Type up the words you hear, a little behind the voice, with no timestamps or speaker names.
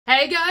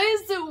Hey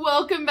guys,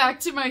 welcome back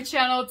to my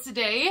channel.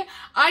 Today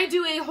I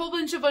do a whole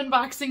bunch of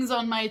unboxings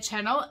on my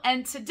channel,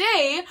 and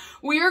today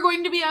we are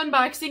going to be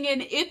unboxing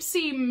an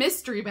Ipsy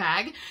mystery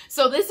bag.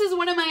 So this is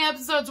one of my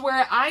episodes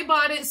where I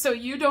bought it so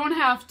you don't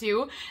have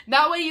to.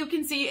 That way you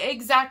can see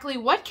exactly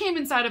what came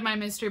inside of my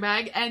mystery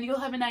bag and you'll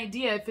have an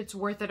idea if it's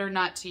worth it or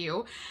not to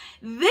you.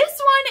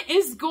 This one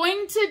is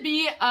going to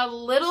be a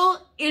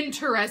little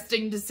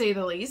interesting to say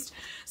the least.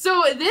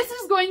 So this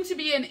is going to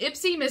be an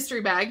Ipsy mystery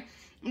bag.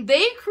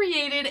 They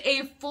created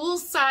a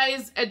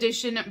full-size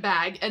edition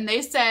bag and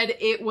they said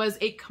it was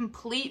a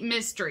complete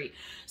mystery.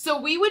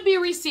 So we would be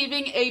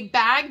receiving a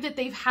bag that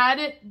they've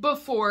had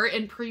before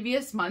in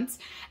previous months,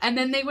 and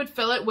then they would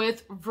fill it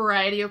with a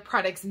variety of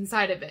products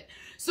inside of it.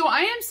 So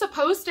I am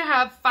supposed to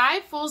have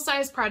 5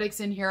 full-size products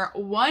in here,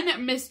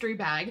 1 mystery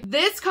bag.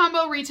 This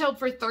combo retailed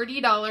for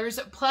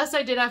 $30, plus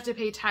I did have to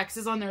pay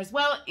taxes on there as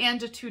well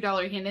and a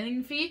 $2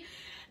 handling fee.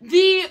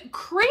 The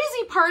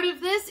crazy part of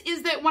this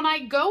is that when I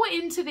go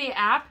into the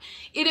app,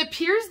 it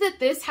appears that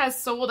this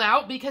has sold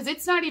out because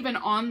it's not even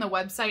on the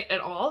website at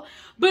all,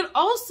 but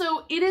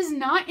also it is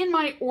not in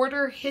my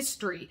order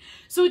history.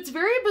 So it's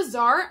very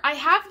bizarre. I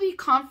have the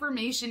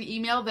confirmation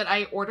email that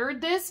I ordered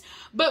this,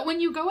 but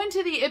when you go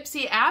into the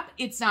Ipsy app,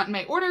 it's not in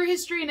my order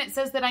history and it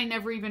says that I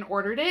never even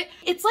ordered it.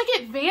 It's like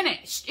it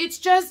vanished. It's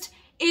just,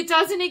 it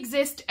doesn't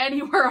exist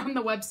anywhere on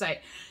the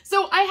website.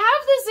 So I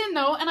have this in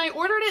though, and I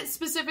ordered it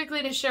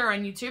specifically to share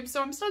on YouTube,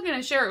 so I'm still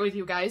gonna share it with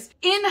you guys.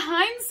 In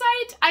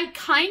hindsight, I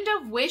kind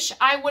of wish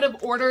I would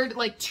have ordered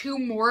like 2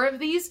 more of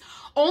these,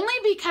 only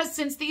because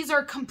since these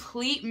are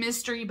complete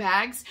mystery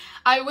bags,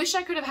 I wish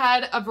I could have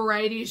had a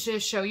variety to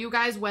show you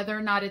guys whether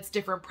or not it's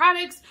different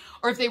products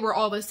or if they were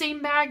all the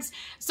same bags.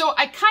 So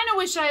I kind of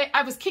wish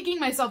I was kicking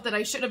myself that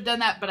I should have done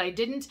that, but I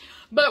didn't.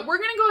 But we're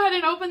gonna go ahead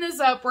and open this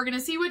up. We're gonna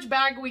see which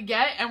bag we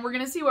get and we're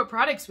gonna see what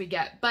products we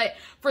get. But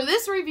for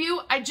this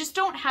review, I just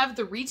don't have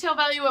the retail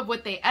value of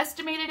what they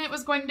estimated it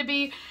was going to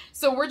be.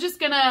 So we're just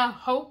gonna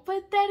hope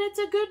that it's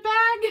a good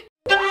bag.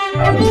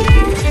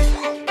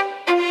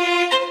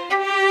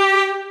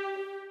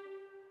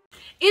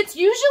 It's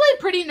usually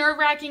pretty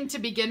nerve-wracking to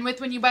begin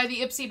with when you buy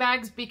the Ipsy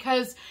bags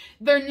because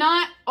they're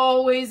not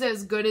always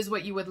as good as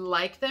what you would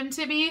like them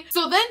to be.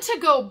 So then to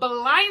go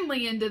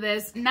blindly into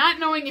this, not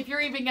knowing if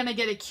you're even gonna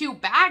get a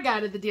cute bag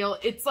out of the deal,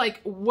 it's like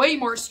way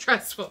more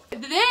stressful.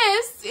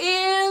 This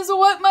is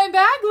what my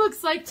bag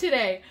looks like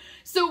today.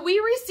 So we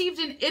received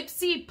an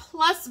Ipsy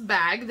Plus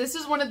bag. This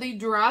is one of the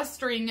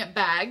drawstring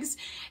bags,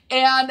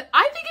 and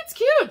I think it's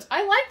cute.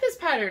 I like this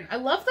pattern. I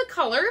love the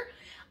color.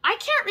 I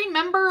can't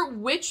remember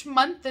which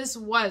month this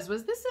was.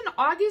 Was this an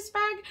August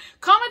bag?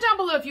 Comment down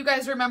below if you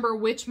guys remember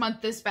which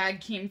month this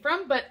bag came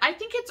from, but I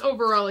think it's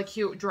overall a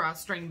cute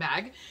drawstring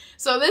bag.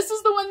 So this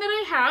is the one that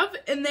I have,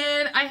 and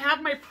then I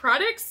have my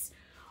products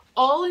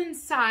all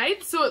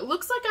inside. So it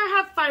looks like I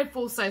have 5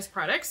 full-size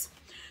products.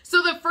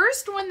 So the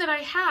first one that I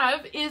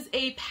have is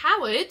a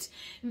palette.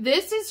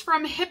 This is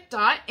from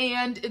HipDot,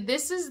 and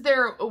this is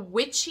their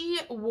Witchy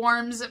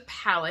Warms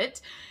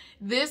palette.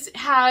 This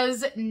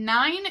has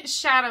 9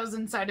 shadows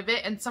inside of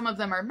it, and some of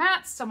them are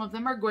matte, some of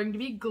them are going to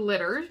be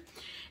glitter.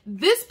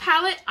 This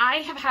palette I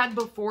have had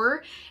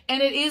before,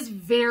 and it is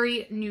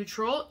very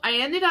neutral. I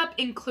ended up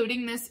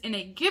including this in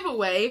a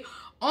giveaway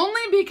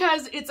only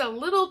because it's a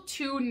little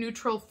too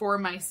neutral for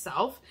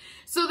myself.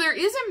 So there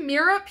is a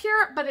mirror up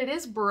here, but it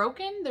is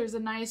broken. There's a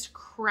nice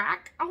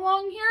crack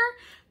along here,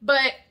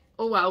 but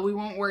oh well, we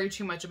won't worry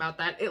too much about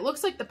that. It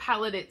looks like the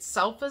palette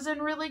itself is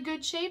in really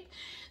good shape.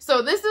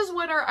 So this is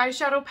what our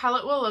eyeshadow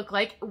palette will look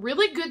like.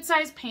 Really good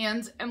size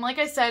pans, and like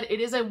I said,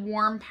 it is a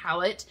warm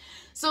palette.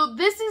 So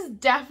this is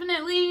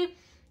definitely,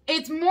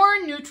 it's more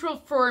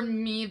neutral for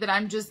me that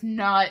I'm just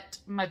not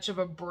much of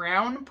a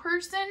brown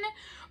person.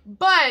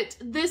 But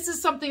this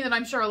is something that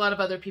I'm sure a lot of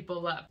other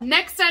people love.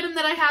 Next item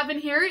that I have in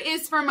here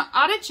is from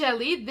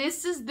Araceli.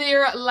 This is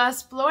their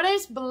Las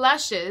Flores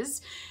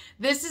blushes.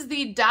 This is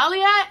the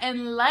Dahlia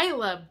and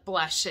Lila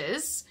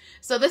blushes.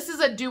 So this is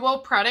a duo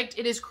product.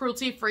 It is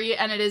cruelty-free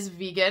and it is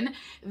vegan.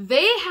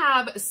 They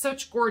have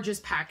such gorgeous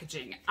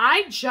packaging.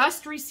 I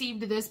just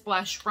received this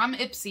blush from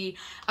Ipsy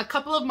a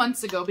couple of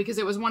months ago because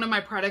it was one of my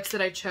products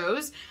that I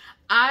chose.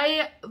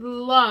 I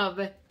love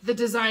the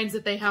designs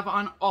that they have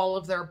on all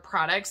of their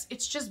products.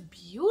 It's just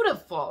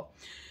beautiful.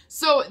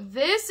 So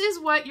this is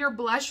what your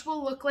blush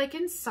will look like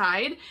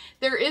inside.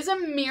 There is a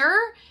mirror,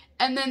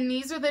 and then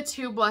these are the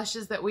 2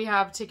 blushes that we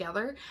have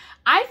together.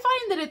 I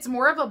find that it's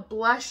more of a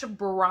blush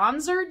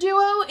bronzer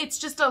duo. It's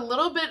just a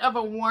little bit of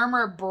a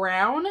warmer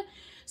brown.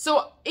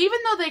 So even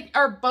though they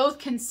are both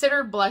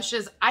considered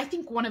blushes, I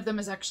think one of them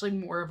is actually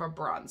more of a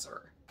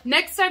bronzer.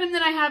 Next item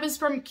that I have is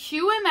from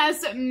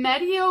QMS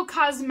Medio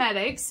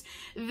Cosmetics.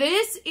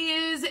 This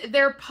is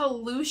their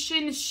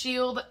Pollution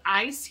Shield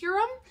Eye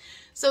Serum.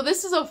 So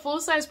this is a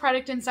full-size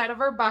product inside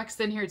of our box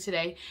in here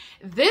today.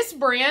 This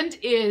brand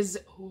is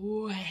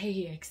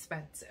way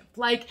expensive.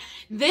 Like,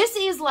 this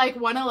is like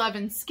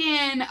 111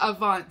 Skin,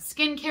 Avant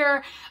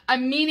Skincare,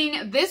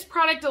 meaning this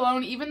product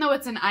alone, even though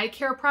it's an eye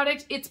care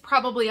product, it's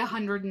probably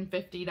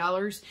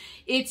 $150.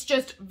 It's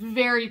just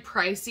very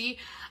pricey.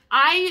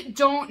 I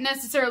don't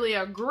necessarily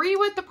agree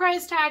with the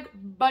price tag,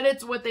 but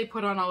it's what they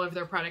put on all of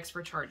their products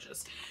for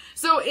charges.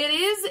 So it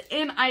is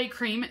an eye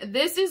cream.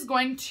 This is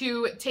going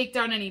to take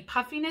down any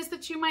puffiness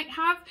that you might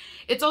have.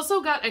 It's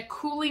also got a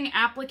cooling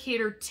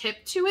applicator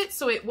tip to it,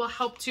 so it will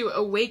help to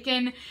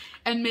awaken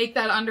and make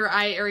that under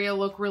eye area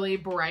look really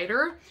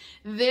brighter.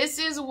 This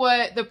is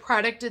what the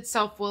product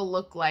itself will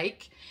look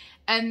like.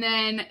 And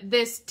then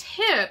this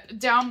tip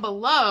down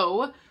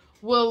below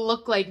will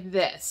look like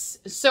this.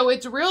 So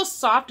it's real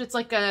soft. It's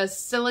like a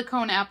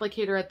silicone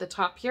applicator at the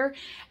top here.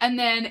 And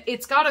then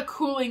it's got a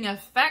cooling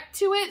effect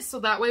to it. So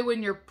that way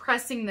when you're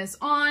pressing this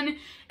on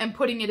and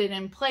putting it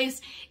in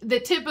place, the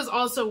tip is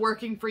also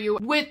working for you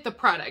with the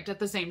product at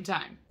the same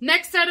time.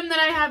 Next item that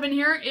I have in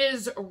here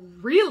is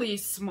really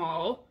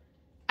small.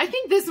 I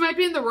think this might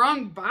be in the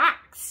wrong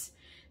box.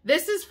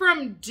 This is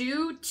from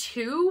Do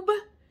Tube.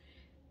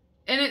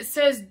 And it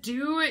says,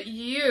 Do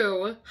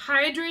You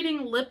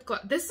Hydrating Lip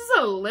Gloss. This is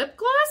a lip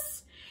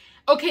gloss?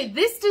 Okay,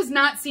 this does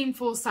not seem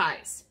full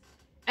size.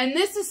 And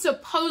this is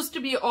supposed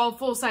to be all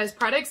full size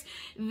products.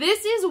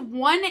 This is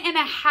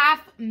 1.5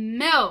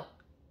 mil.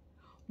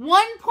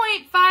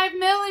 1.5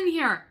 mil in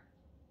here.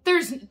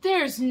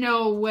 There's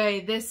no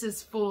way this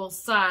is full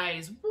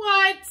size.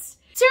 What?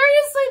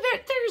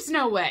 Seriously, there's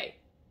no way.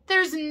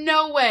 There's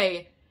no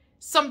way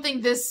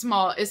something this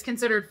small is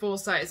considered full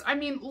size. I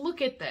mean,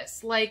 look at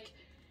this. Like,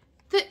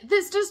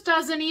 this just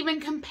doesn't even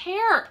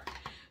compare.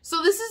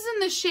 So this is in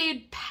the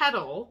shade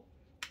Petal.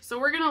 So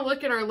we're going to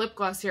look at our lip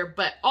gloss here.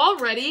 But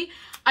already,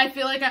 I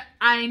feel like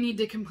I need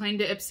to complain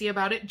to Ipsy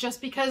about it just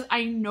because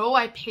I know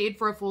I paid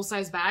for a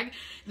full-size bag.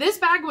 This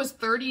bag was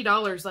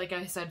 $30, like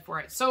I said,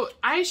 for it. So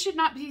I should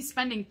not be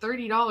spending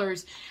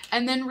 $30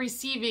 and then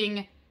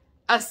receiving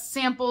a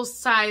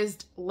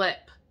sample-sized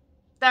lip.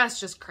 That's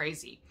just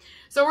crazy.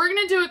 So we're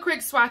going to do a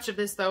quick swatch of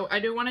this, though. I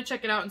do want to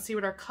check it out and see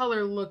what our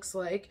color looks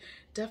like.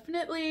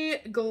 Definitely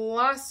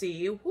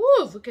glossy.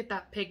 Woo, look at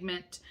that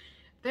pigment.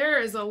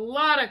 There is a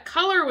lot of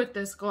color with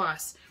this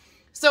gloss.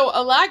 So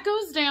a lot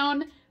goes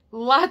down,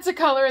 lots of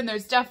color, and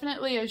there's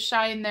definitely a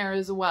shine there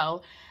as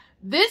well.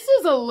 This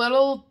is a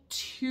little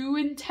too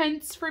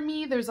intense for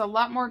me. There's a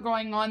lot more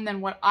going on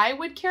than what I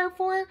would care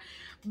for.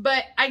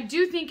 But I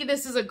do think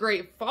this is a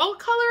great fall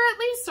color at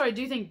least, so I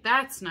do think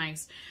that's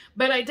nice.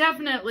 But I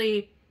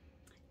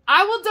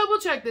will double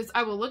check this.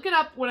 I will look it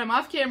up when I'm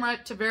off camera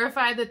to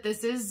verify that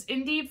this is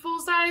indeed full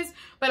size,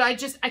 but I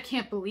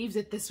can't believe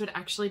that this would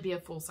actually be a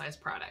full size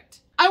product.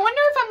 I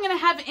wonder if I'm going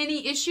to have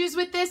any issues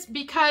with this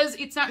because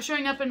it's not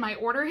showing up in my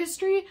order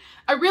history.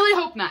 I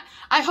really hope not.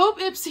 I hope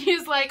Ipsy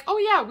is like, oh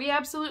yeah, we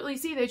absolutely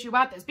see that you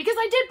bought this because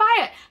I did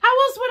buy it.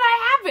 How else would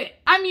I have it?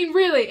 I mean,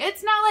 really,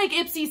 it's not like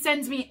Ipsy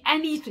sends me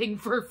anything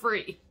for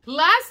free.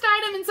 Last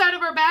item inside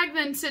of our bag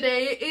then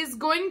today is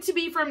going to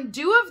be from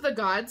Dew of the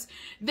Gods.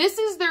 This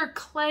is their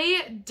clay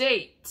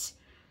date.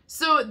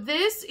 So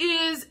this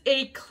is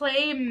a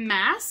clay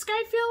mask,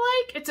 I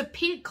feel like. It's a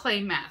pink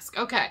clay mask.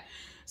 Okay.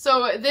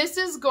 So this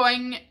is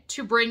going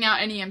to bring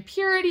out any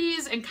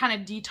impurities and kind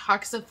of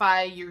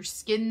detoxify your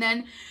skin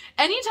then.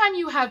 Anytime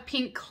you have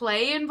pink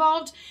clay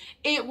involved,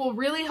 it will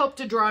really help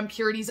to draw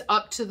impurities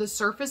up to the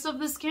surface of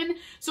the skin.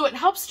 So it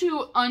helps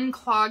to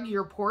unclog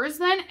your pores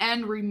then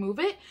and remove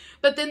it.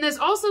 But then this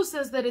also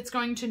says that it's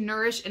going to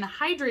nourish and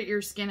hydrate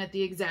your skin at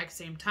the exact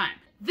same time.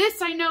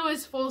 This I know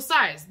is full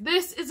size.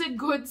 This is a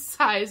good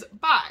size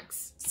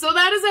box. So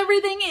that is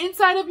everything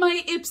inside of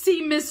my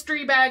Ipsy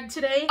mystery bag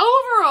today.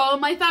 Overall,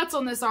 my thoughts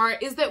on this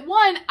is that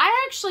one,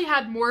 I actually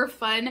had more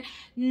fun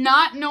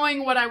not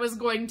knowing what I was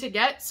going to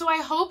get. So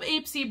I hope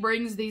Ipsy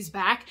brings these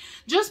back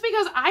just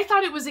because I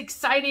thought it was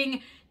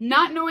exciting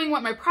not knowing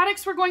what my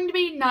products were going to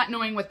be, not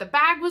knowing what the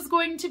bag was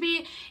going to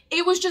be.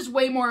 It was just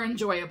way more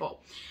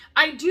enjoyable.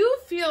 I do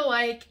feel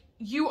like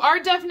you are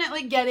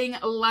definitely getting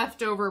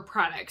leftover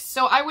products.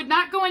 So I would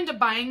not go into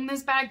buying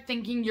this bag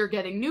thinking you're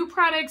getting new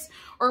products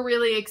or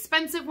really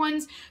expensive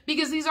ones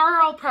because these are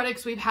all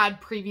products we've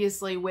had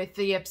previously with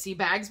the Ipsy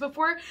bags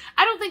before.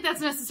 I don't think that's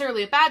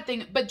necessarily a bad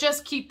thing, but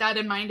just keep that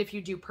in mind if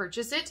you do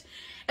purchase it.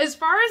 As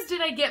far as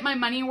did I get my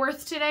money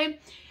worth today?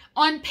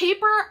 On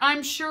paper,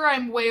 I'm sure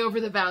I'm way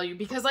over the value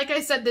because like I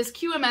said, this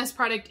QMS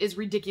product is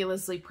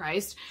ridiculously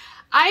priced.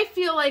 I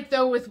feel like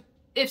though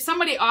if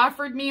somebody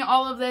offered me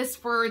all of this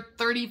for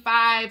 $35,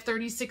 $36,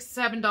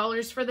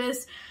 $7 for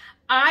this,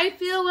 I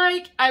feel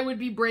like I would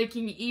be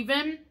breaking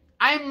even.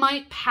 I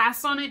might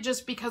pass on it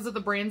just because of the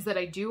brands that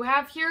I do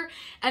have here,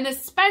 and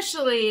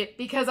especially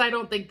because I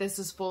don't think this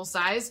is full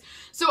size.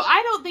 So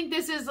I don't think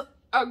this is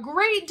a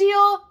great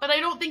deal, but I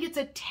don't think it's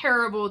a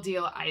terrible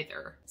deal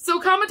either. So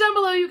comment down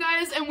below, you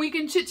guys, and we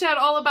can chit chat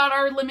all about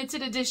our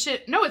limited edition.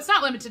 No, it's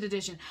not limited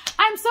edition.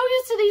 I'm so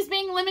used to these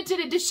being limited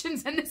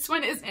editions and this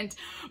one isn't.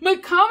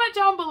 But comment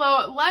down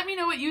below. Let me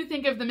know what you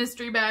think of the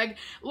mystery bag.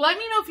 Let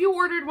me know if you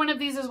ordered one of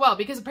these as well,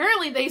 because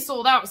apparently they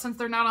sold out since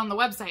they're not on the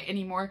website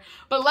anymore.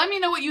 But let me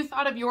know what you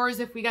thought of yours,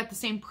 if we got the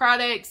same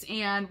products,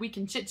 and we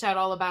can chit chat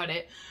all about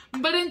it.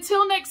 But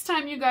until next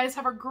time, you guys,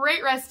 have a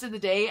great rest of the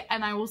day,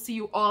 and I will see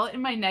you all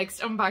in my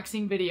next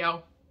unboxing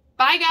video.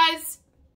 Bye, guys!